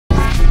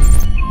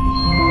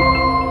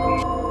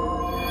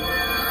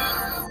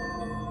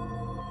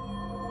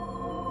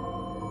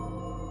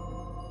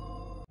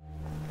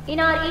In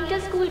our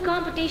inter-school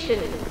competition,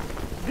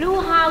 Blue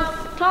House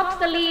tops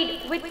the lead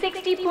with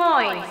 60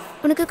 points.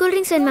 உனக்கு cool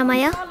drinks வேணுமா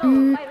மாயா?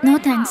 No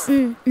thanks.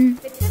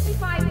 With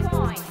 55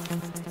 points.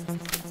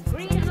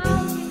 Green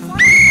House with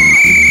 40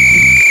 points.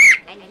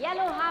 And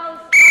Yellow House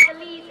tops the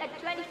lead at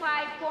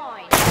 25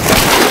 points.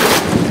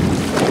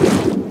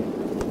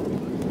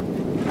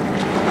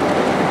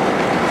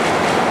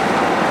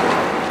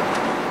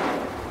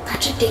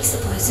 Patrick takes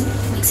the poison,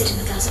 makes it in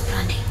a glass of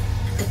brandy.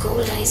 The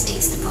gold eyes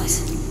takes the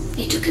poison.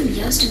 It took him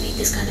years to make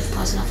this kind of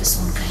poison of his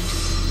own kind.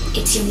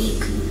 It's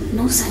unique.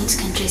 No science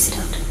can trace it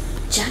out.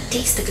 Jack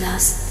takes the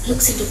glass,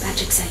 looks into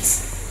Patrick's eyes.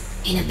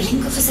 In a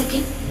blink of a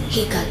second,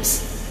 he gulps.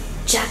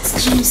 Jack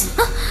screams.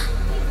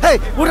 Hey,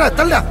 ura,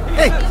 talla.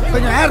 Hey,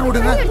 konjam air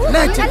udunga.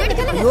 Enachu?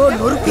 Yo,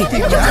 norukku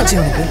enachu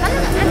unakku?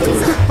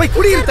 Poi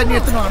kudiyir thanni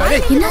eduthu vaada.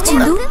 Hey, என்னாச்சு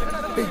Hindu?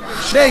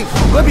 hey,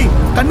 Gobi,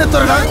 kanna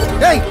thorada.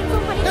 Hey,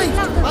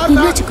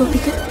 என்னாச்சு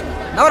கோபிக்கு?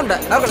 நவரண்டா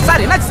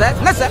sir என்னாச்சு sir?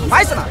 என்ன sir?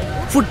 பாய்சனா?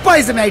 Food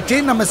poison ஆயிடுச்சு.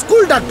 நம்ம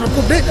school doctor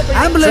கூப்பிட்டு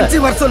ambulance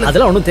வர சொல்லு.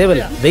 அதெல்லாம் ஒன்றும்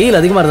தேவையில்லை. வெயில்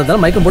அதிகமாக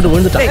இருந்ததால மயக்கம் போட்டு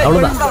விழுந்துட்டான்.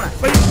 அவ்வளோதான்.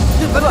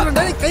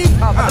 கை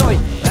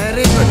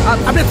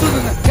அப்படியே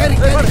தூக்குங்க. கேரி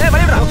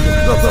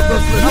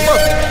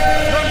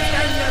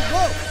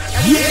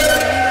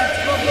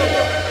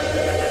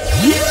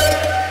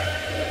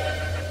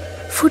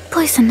ஃபுட்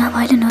பாய்சன்னா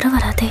வாயில நுர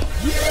வராதே.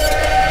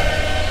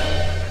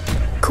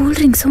 கூல்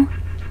ட்ரிங்க்ஸும்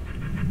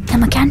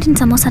நம்ம கேண்டீன்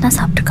சமோசா தான்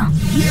சாப்பிட்ருக்கான்.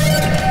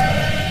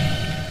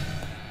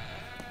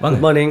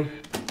 Good morning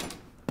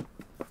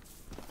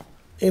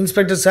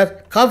inspector sir.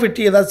 Coffee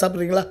tea ஏதாவது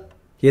சாப்பிட்றீங்களா?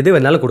 எது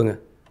வேணாலும் கொடுங்க,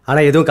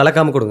 ஆனால் எதுவும்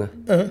கலக்காமல் கொடுங்க.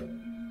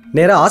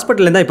 நேராக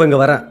ஹாஸ்பிட்டல்லேருந்து தான் இப்போ இங்கே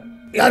வரேன்.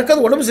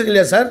 யாருக்காவது உடம்பு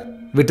சரியில்லையா சார்?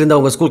 விட்டுருந்தா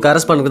உங்கள் ஸ்கூல்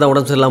கரஸ்பாண்டுக்கு தான்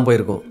உடம்பு சரியில்லாமல்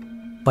போயிருக்கும்.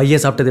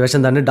 பையன் சாப்பிட்டது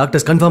விஷம் தானே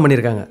டாக்டர்ஸ் கன்ஃபார்ம்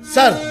பண்ணியிருக்காங்க.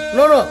 சார்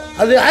நோ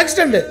அது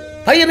ஆக்சிடென்ட்.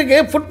 பையனுக்கு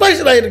ஃபுட்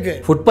பாய்சன் ஆயிருக்கு.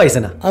 ஃபுட்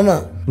பாய்சனா?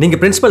 ஆமாம்.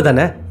 நீங்கள் பிரின்சிபல்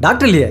தானே,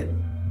 டாக்டர் இல்லையே.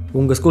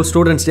 உங்கள் ஸ்கூல்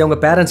ஸ்டூடெண்ட்ஸ்டே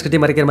உங்கள்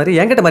பேரண்ட்ஸ்கிட்டே மறைக்கிற மாதிரி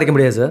என்கிட்ட மறைக்க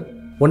முடியாது சார்.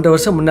 1.5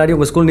 வருஷம் முன்னாடி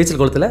உங்கள் ஸ்கூல் நீச்சல்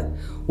குளத்தில்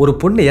ஒரு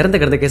பொண்ணு இறந்து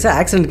கிடந்த கேஸை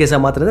ஆக்சிடென்ட் கேஸாக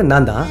மாற்றினது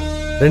நான் தான்.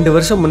 2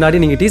 வருஷம் முன்னாடி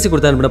நீங்கள் டிசி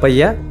கொடுத்து அனுப்பின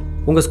பையன்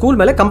உங்கள் ஸ்கூல்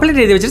மேலே கம்ப்ளைண்ட்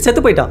எழுதி வச்சுட்டு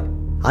செத்து போயிட்டான்.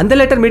 அந்த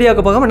லெட்டர்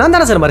மீடியாவுக்கு போகாமல் நான்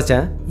தானே சார்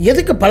மறைச்சேன்.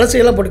 எதுக்கு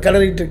பழசையெல்லாம் போட்டு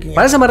கிளறிட்டு இருக்கீங்க?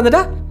 பழசை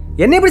மறந்துட்டா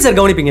என்ன எப்படி சார்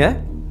கவனிப்பீங்க?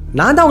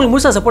 நான் தான் உங்களுக்கு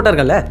முழுசாக சப்போர்ட்டாக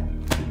இருக்கேன்ல.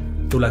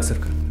 2 lakhs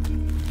இருக்கு.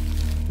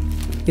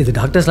 இது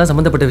டாக்டர்ஸ்லாம்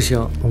சம்மந்தப்பட்ட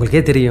விஷயம்,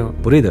 உங்களுக்கே தெரியும்.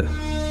 புரியுது.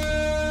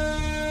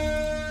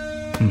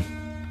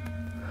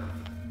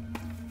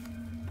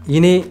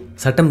 இனி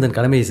சட்டம் தன்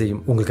கடமையை செய்யும்.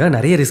 உங்களுக்காக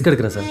நிறைய ரிஸ்க்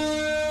எடுக்கிறேன் சார்.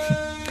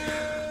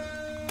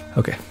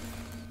 Okay,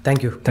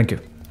 thank you.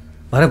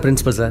 வரேன்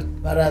பிரின்சிபல் சார்.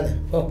 வராது.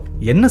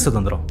 என்ன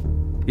சுதந்திரம்?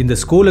 இந்த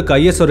ஸ்கூலுக்கு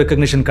ஐஎஸ்ஓ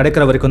ரெக்கக்னிஷன்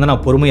கிடைக்கிற வரைக்கும் தான்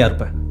நான் பொறுமையாக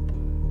இருப்பேன்.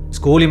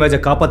 ஸ்கூல் இமேஜை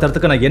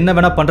காப்பாற்றுறதுக்கு நான் என்ன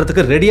வேணால்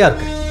பண்ணுறதுக்கு ரெடியாக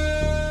இருக்கேன்.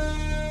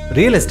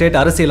 ரியல் எஸ்டேட்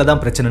அரசியலில்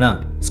தான் பிரச்சனைனா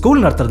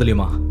ஸ்கூல்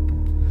நடத்துறதுலையுமா?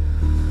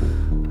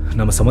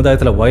 நம்ம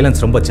சமுதாயத்தில்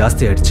வயலன்ஸ் ரொம்ப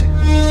ஜாஸ்தி ஆயிடுச்சு.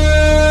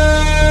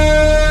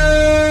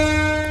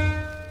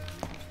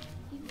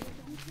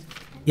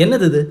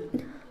 என்னது இது?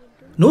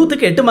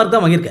 100க்கு 8 மார்க்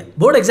தான் வாங்கியிருக்கேன்.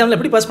 போர்டு எக்ஸாமில்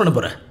எப்படி பாஸ் பண்ண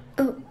போகிறேன்?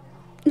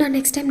 நான்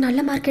நெக்ஸ்ட் டைம் நல்ல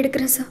மார்க்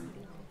எடுக்கிறேன் சார்.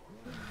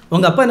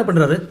 உங்கள் அப்பா என்ன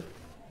பண்ணுறாரு?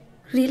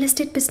 Real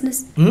estate business.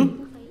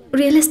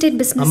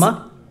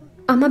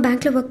 அம்மா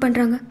பேங்க்கில் ஒர்க்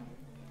பண்ணுறாங்க.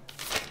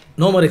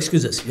 No more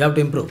excuses, you have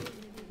to improve.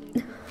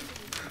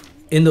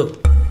 Hindu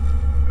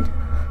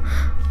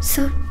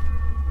sir,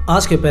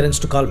 ask your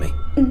parents to call me.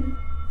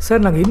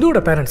 Sir, நாங்கள்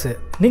இந்துவோட பேரண்ட்ஸு.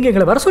 நீங்கள்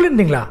எங்களை வர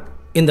சொல்லியிருந்தீங்களா?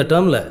 இந்த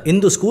டேர்மில்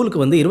இந்து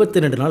ஸ்கூலுக்கு வந்து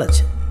 22 நாள்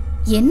ஆச்சு.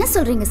 என்ன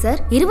சொல்றீங்க சார்?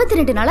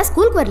 22 நாளா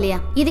ஸ்கூலுக்கு வரலையா?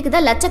 இதுக்கு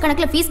தான்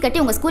லட்சக்கணக்கில் ஃபீஸ் கட்டி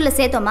உங்க ஸ்கூல்ல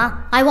சேர்த்தோமா?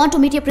 I want to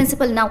meet your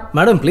principal நவ.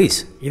 Madam please.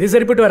 இது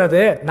சரிப்பட்டு வராது.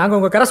 நாங்கள்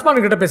உங்கள்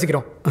கரஸ்பாண்டன்ட் கிட்ட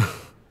பேசிக்கிறோம்.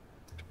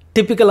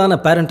 டிப்பிக்கலான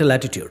பேரண்டல்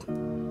ஆட்டிடியூட்.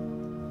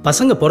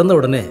 பசங்க பிறந்த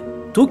உடனே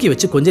தூக்கி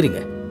வச்சு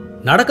கொஞ்சிறீங்க.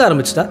 நடக்க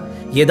ஆரம்பிச்சிட்டா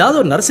ஏதாவது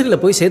ஒரு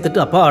நர்சரியில் போய்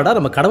சேர்த்துட்டு அப்பாடா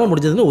நம்ம கடமை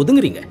முடிஞ்சதுன்னு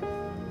ஒதுங்குறீங்க.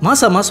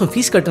 மாதம்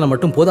ஃபீஸ் கட்டினா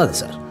மட்டும் போதாது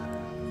சார்.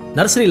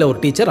 நர்சரியில் ஒரு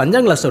டீச்சர்,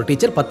 5ஆம் கிளாஸில் ஒரு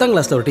டீச்சர், 10ஆம்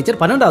கிளாஸில் ஒரு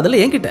டீச்சர்,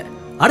 12ஆவதுல என்கிட்ட,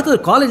 அடுத்தது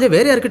காலேஜில்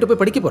வேறு யார்கிட்ட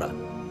போய் படிக்க போகிறா.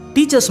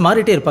 டீச்சர்ஸ்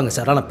மாறிட்டே இருப்பாங்க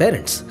சார், ஆனால்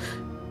பேரண்ட்ஸ்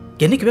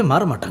என்றைக்குமே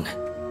மாற மாட்டாங்க.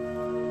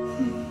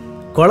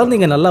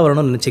 குழந்தைங்க நல்லா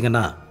வரணும்னு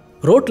நினச்சிங்கன்னா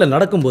ரோட்டில்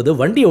நடக்கும்போது,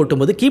 வண்டி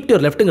ஓட்டும்போது கீப்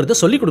யுவர் லெஃப்ட்டுங்கிறத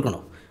சொல்லிக்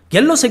கொடுக்கணும்.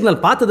 எல்லோ சிக்னல்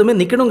பார்த்ததுமே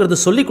நிற்கணுங்கிறத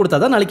சொல்லிக் கொடுத்தா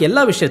தான் நாளைக்கு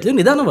எல்லா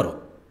விஷயத்துலையும் நிதானம் வரும்.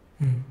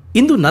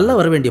 இந்து நல்லா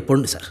வர வேண்டிய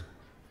பொண்ணு சார்,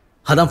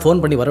 அதான்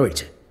ஃபோன் பண்ணி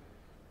வரவழைச்சு.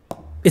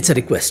 It's a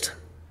request,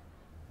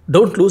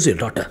 don't lose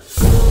your daughter.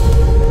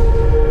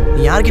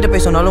 நீ யார்கிட்ட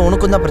போய் சொன்னாலும்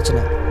உனக்கும் தான்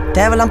பிரச்சனை.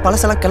 தேவையெல்லாம்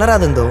பழசெல்லாம்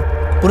கிளறாது இருந்தோ,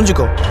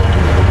 புரிஞ்சுக்கோ.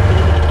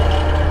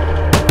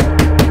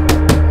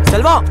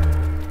 செல்வம்,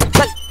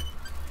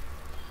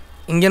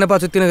 இங்கே என்னப்பா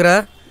சுற்றி நிற்கிற?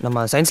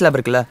 நம்ம சயின்ஸ் லேப்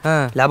இருக்குல்ல,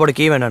 லேபோட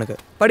கீ வேணும் எனக்கு.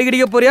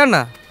 படிக்கடிக்க போறியா என்ன?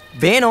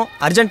 வேணும்,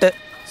 அர்ஜென்ட்டு.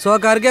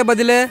 சோக்காருக்கே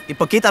பதில்.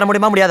 இப்போ கீ தர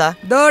முடியுமா? முடியாதா?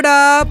 தோடா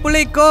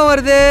புள்ளைக்கும்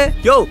வருது.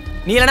 யோ,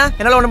 நீ இல்லைனா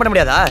என்னால் ஒன்றும் பண்ண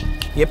முடியாதா?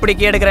 எப்படி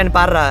கீ எடுக்கிறேன்னு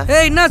பாடுறா.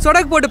 ஏய், என்ன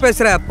சொடக்கு போட்டு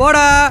பேசுற?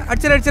 போடா,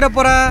 அடிச்சிட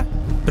போற.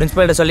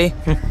 பிரின்சிபல்கிட்ட சொல்லி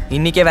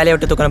இன்னைக்கே வேலையை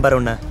விட்டு தூக்கணும் பாரு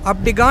உன்னை.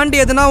 அப்படி காண்டி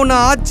எதுனா ஒன்று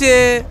ஆச்சு,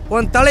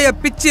 உன் தலையை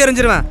பிச்சு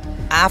எறிஞ்சிருவேன்.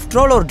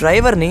 ஆஃப்டர் ஆல் ஒரு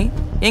டிரைவர், நீ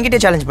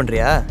என்கிட்டே சேலஞ்ச்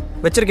பண்ணுறியா?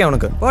 வச்சிருக்கேன்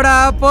உனக்கு. போடா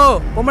போ.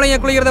 பொம்பளைங்க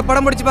குளிக்கிறத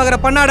படம் பிடிச்சி பார்க்குற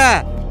பண்ணாட.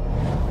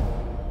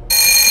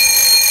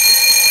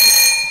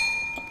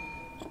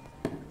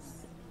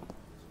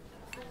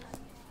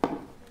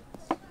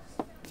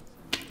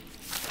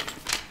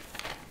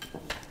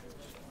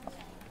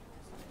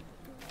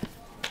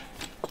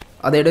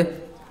 அதை எடு.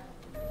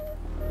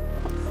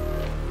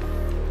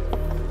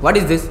 What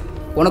is this?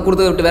 உனக்கு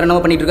கொடுத்ததை விட்டு வேறு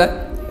என்னவோ பண்ணிகிட்டு இருக்க?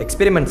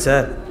 Experiment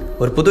sir.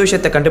 ஒரு புது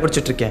விஷயத்தை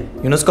கண்டுபிடிச்சிட்ருக்கேன்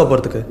யுனெஸ்கோ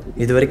போகிறதுக்கு.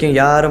 இது வரைக்கும்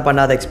யாரும்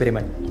பண்ணாத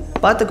எக்ஸ்பெரிமெண்ட்.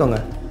 பார்த்துக்கோங்க.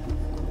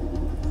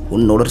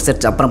 உன்னோட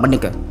ரிசர்ச் அப்புறம்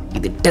பண்ணிக்க.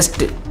 இது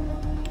டெஸ்ட்டு.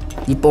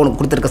 இப்போ உனக்கு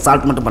கொடுத்துருக்க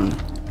சால்ட் மட்டும் பண்ணு,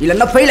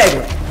 இல்லைன்னா ஃபெயில்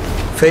ஆகிடுவேன்.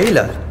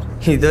 ஃபெயிலா?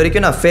 இது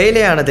வரைக்கும் நான்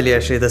ஃபெயிலே ஆனது இல்லையா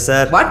ஸ்ரீதர்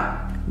சார்? வாட்?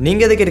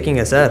 நீங்கள் எதுக்கு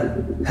இருக்கீங்க சார்?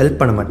 ஹெல்ப்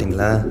பண்ண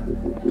மாட்டிங்களா?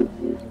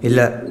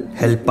 இல்லை,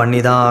 ஹெல்ப் பண்ணி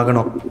தான்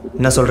ஆகணும்.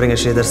 என்ன சொல்கிறீங்க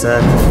ஸ்ரீதர்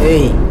சார்?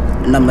 ஏய்,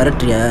 என்ன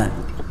மிரட்டுறிய?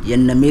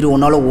 என்னை மீறி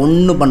உன்னால்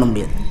ஒன்றும் பண்ண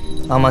முடியாது.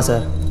 ஆமாம்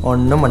சார்,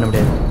 ஒன்றும் பண்ண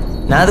முடியாது.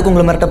 நான் அதுக்கு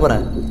உங்களை மிரட்ட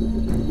போகிறேன்.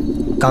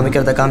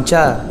 காமிக்கிறத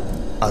காமிச்சா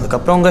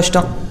அதுக்கப்புறம் உங்கள்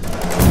இஷ்டம்.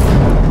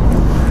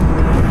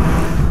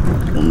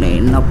 உன்னை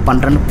என்ன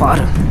பண்ணுறேன்னு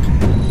பாரு.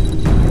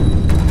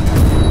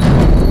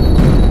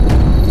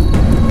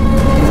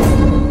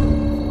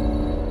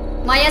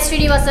 Maya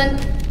Srinivasan,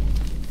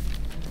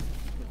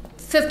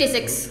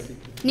 56.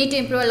 Need to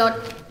improve a lot.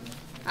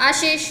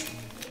 Ashish,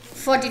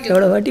 42.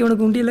 எவ்வளோ வாட்டி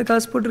உனக்கு உண்டியில்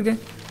காசு போட்டிருக்கேன்.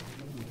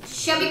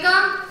 Shabika,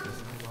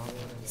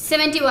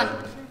 71.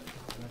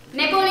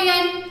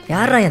 Napoleon.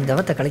 யாரா என்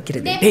தவத்தை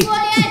கலைக்கிறது?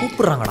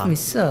 கூப்பிடுறாங்கடா.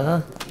 மிஸ்ஸா?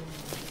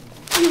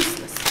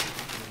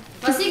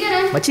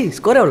 Vasigaran, மச்சி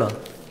ஸ்கோர் எவ்வளோ?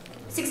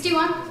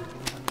 61.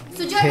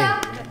 Sujata,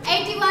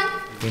 81.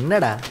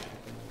 என்னடா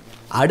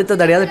அடுத்த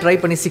தடையாவது ட்ரை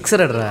பண்ணி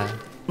 6 அடிறா.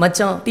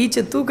 மச்சான்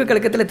டீச்சர் தூக்க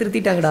கலக்கத்தில்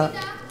திருத்திட்டாங்கடா,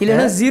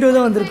 இல்லைன்னா 0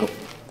 தான் வந்திருக்கும்.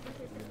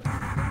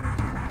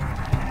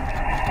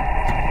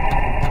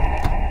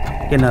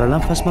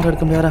 என்னாலலாம் ஃபர்ஸ்ட் மார்க்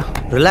எடுக்க முடியாதா?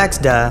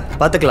 ரிலாக்ஸ்டா,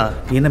 பார்த்துக்கலாம்.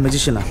 என்ன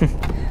மெஜிஷியனா?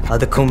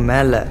 அதுக்கும்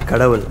மேலே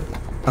கடவுள்.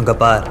 அங்கே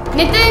பார்.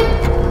 Nitin,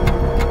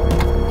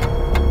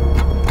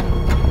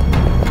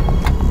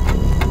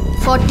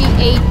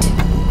 48.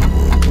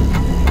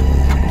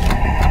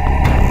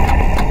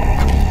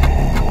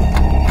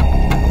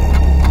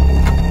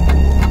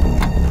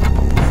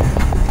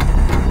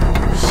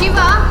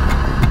 Shiva,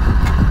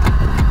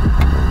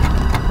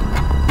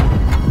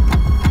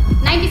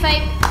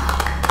 95.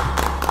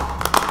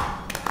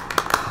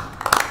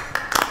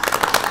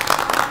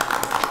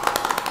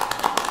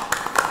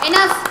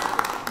 Enough.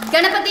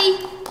 Ganapati,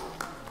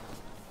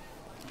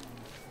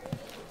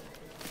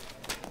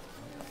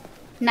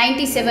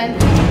 97.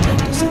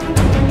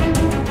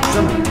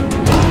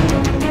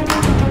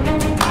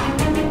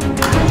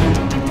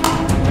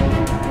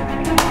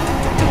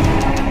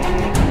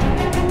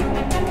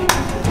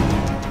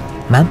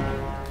 Ma'am,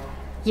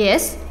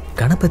 S.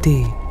 Ganapathi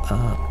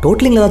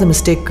டோட்டலிங்கில் ஏதாவது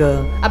மிஸ்டேக்?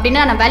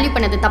 அப்படின்னா நான் வேல்யூ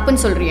பண்ணது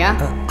தப்புன்னு சொல்றியா?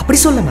 அப்படி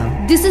சொல்ல ma'am.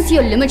 This is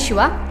your limit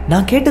Siva.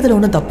 நான் கேட்டதில்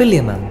ஒன்றும் தப்பு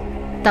இல்லையா மேம்?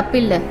 தப்பு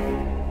இல்லை,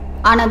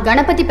 ஆனால்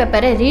கணபதி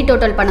பெப்பரை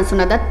ரீடோட்டல் பண்ண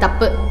சொன்னதா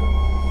தப்பு.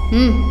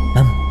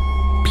 Ma'am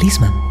please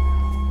ma'am.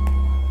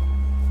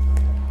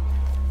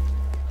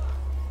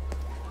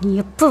 நீ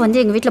எப்போ வந்து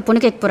எங்கள் வீட்டில்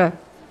பொண்ணு கேட்க போகிற?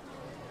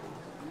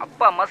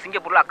 அப்பா அம்மா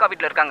சிங்கப்பூரில் அக்கா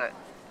வீட்டில் இருக்காங்க.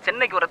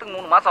 சென்னைக்கு வரதுக்கு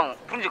 3 மாதம்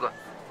ஆகும், புரிஞ்சுக்கோ.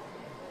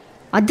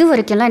 அது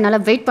வரைக்கும்லாம்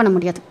என்னால் வெயிட் பண்ண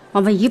முடியாது.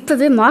 அவன்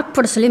இப்போவே மார்க்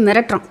போட சொல்லி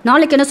மிரட்டுறான்.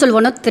 நாளைக்கு என்ன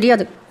சொல்லுவானோ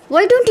தெரியாது.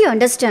 Why don't you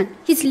understand?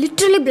 He's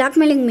literally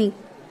blackmailing me.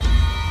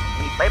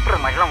 நீ பயப்படுற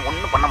மாதிரிலாம்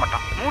ஒன்றும் பண்ண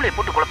மாட்டான். மூளையை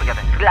போட்டு குழப்பிக்காத,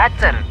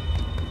 ரிலாக்ஸாக இரு.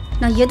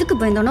 நான் எதுக்கு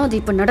பயந்தானோ அது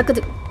இப்போ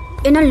நடக்குது.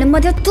 என்னால்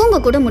நிம்மதியாக தூங்க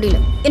கூட முடியல.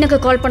 எனக்கு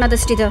கால் பண்ணாத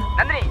ஸ்ரீதர்.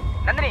 நந்தினி,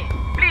 நந்தினி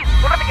ப்ளீஸ்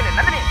சொல்றது கேளு.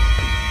 நந்தினி,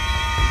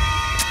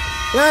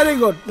 வெரி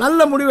குட், நல்ல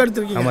முடிவு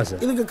எடுத்திருக்கீங்க.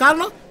 இதுக்கு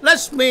காரணம்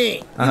லட்சுமி.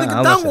 இதுக்கு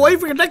தான் உங்க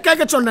ஒய்ஃப் கிட்ட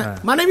கேட்க சொன்னேன்.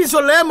 மனைவி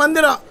சொல்ல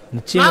மந்திரம்.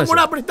 நான் கூட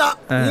அப்படித்தான்.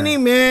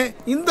 இனிமே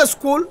இந்த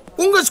ஸ்கூல்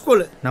உங்க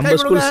ஸ்கூல், நம்ம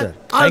school sir.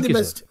 All the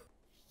best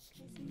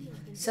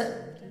sir.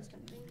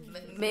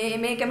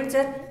 May coming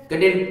sir.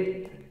 Get in.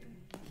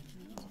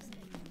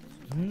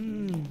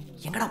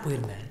 எங்கடா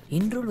போயிருந்தேன்?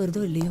 இன்ட்ரோல்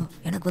வருதோ இல்லையோ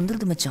எனக்கு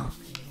வந்துருது மச்சான்.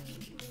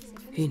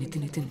 ஏய்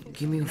Nitin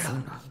give me your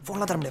phone.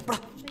 ஃபோன்ல தர முடியல.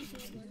 போடா.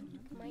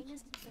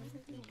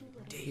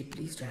 டேய்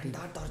ப்ளீஸ்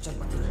டார்ச்சர்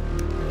பண்ணுங்க.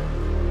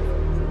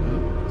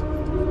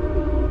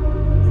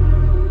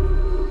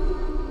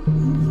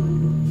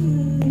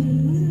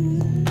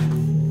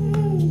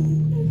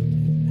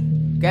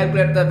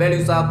 Calculate the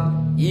values of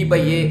E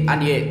by A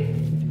and A.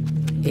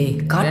 ஏய்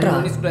காட்ரா.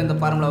 இந்த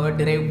ஃபார்முலாவை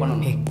டிரைவ்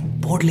பண்ணணும். ஏய்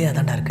போர்ட்லயே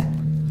அதான்டா இருக்கு.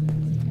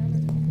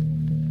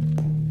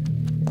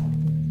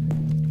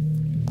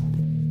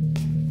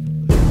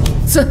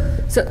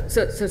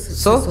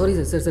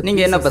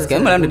 நீங்க என்ன பஸ்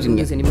கேம் விளையாண்டுட்டு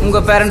இருக்கீங்க? உங்க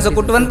பேரண்ட்ஸை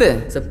கூட்டு வந்து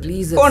சார்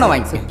ப்ளீஸ் போனை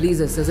வாங்கி. Please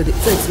sir sir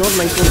it's not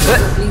my phone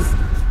sir please.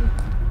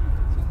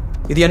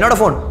 இது என்னோட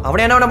ஃபோன்.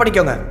 அவனே என்ன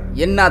பண்ணிக்கோங்க.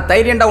 என்ன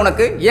தைரியம்டா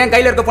உனக்கு? ஏன்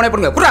கையில இருக்க போனே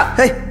போடுங்க. புறா.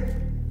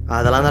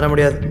 அதெல்லாம் தர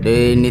முடியாது.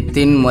 டேய்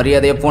நிதின்,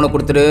 மரியாதையை போனை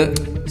கொடுத்துரு.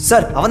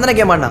 சார் அவன் தானே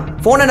கேம் ஆனா.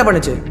 ஃபோன் என்ன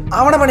பண்ணுச்சு?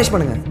 அவனை பனிஷ்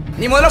பண்ணுங்க.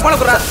 நீ முதல்ல போனை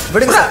குறா.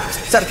 விடுங்க சார்.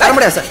 சார் தர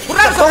முடியாது சார்.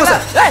 குறா போங்க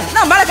சார். ஏய்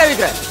நான் மேல கை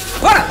வைக்கிறேன்.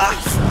 போடா.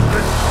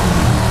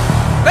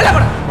 வெளிய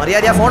போடா.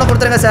 மரியாதையா ஃபோனை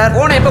கொடுத்துருங்க சார்.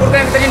 ஃபோனை எப்ப கொடுக்க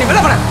எனக்கு தெரியும். நீ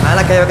வெளிய போடா. மேல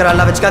கை வைக்கிற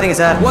எல்லாம் வச்சுக்காதீங்க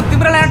சார். உன்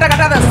திமிரல என்கிட்ட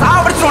கட்டாத.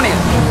 சாவடிச்சுறோம் நீ.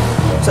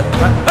 சார்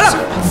வெளிய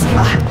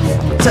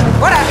சார்.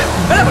 போடா.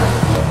 வெளிய போடா.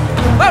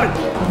 வா.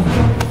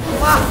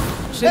 வா.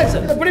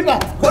 சார் பிடிப்பா.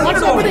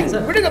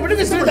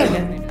 விடுங்க ஸ்ரீதர்.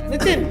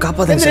 நிதின்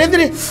காப்பாத்துங்க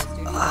சார்.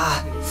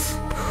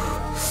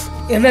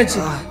 என்னாச்சு?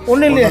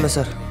 ஒண்ணு இல்லையா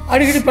சார்?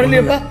 அடிக்கடி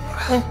பண்ணலையாப்பா?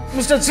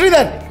 மிஸ்டர்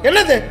ஸ்ரீதர்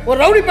என்னது ஒரு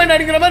ரவுடி பையன்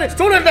அடிக்கிற மாதிரி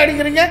ஸ்டூடெண்ட்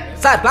அடிக்கிறீங்க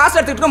சார் கிளாஸ்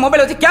எடுத்துட்டு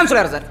மொபைல் வச்சு கேம்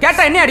சொல்றாரு சார்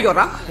கேட்டா என்ன அடிக்க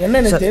வர்றான்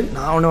என்ன சார்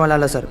நான் ஒன்றும்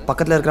விளையாடல சார்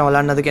பக்கத்தில் இருக்கிற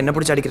விளையாடுனதுக்கு என்ன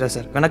பிடிச்சி அடிக்கிறேன்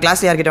சார் வேணா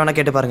கிளாஸ் யார்கிட்ட வேணா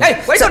கேட்டு பாருங்க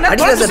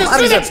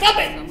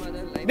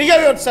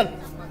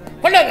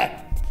கொண்டாங்க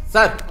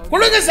சார்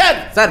கொடுங்க சார்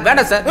சார்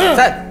வேண்டாம் சார்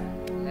சார்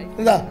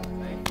இந்தா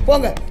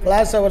போங்க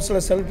கிளாஸ்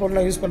ஹவர்ஸில்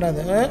செல்ஃபோன்லாம் யூஸ்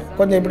பண்ணாது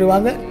கொஞ்சம் இப்படி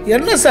வாங்க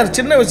என்ன சார்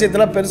சின்ன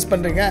விஷயத்தெல்லாம் பெருசு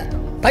பண்ணுறீங்க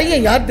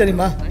பையன் யார்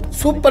தெரியுமா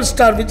சூப்பர்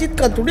ஸ்டார்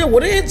விஜித்காந்துடைய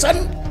ஒரே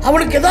சன்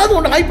அவனுக்கு ஏதாவது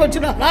ஒன்று ஆகி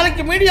போச்சுன்னா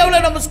நாளைக்கு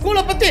மீடியாவில் நம்ம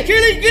ஸ்கூலை பற்றி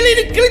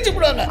கிழிச்சு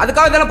விடுவாங்க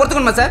அதுக்காக இதெல்லாம்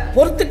பொறுத்துக்கணுமா சார்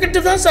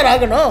பொறுத்துக்கிட்டு தான் சார்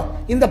ஆகணும்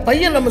இந்த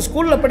பையன் நம்ம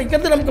ஸ்கூலில்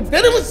படிக்கிறது நமக்கு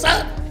பெருமை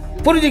சார்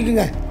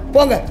புரிஞ்சுக்குங்க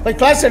போங்க போய்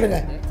கிளாஸ் எடுங்க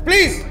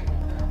ப்ளீஸ்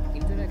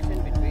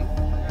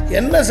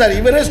என்ன சார்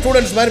இவரே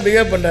ஸ்டூடெண்ட்ஸ் மாதிரி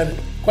பிஹேவ் பண்ணுறாரு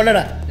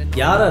கொண்டடா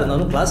யாராக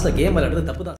இருந்தாலும் கிளாஸில் கேம் விளையாடுறது தப்பு தான்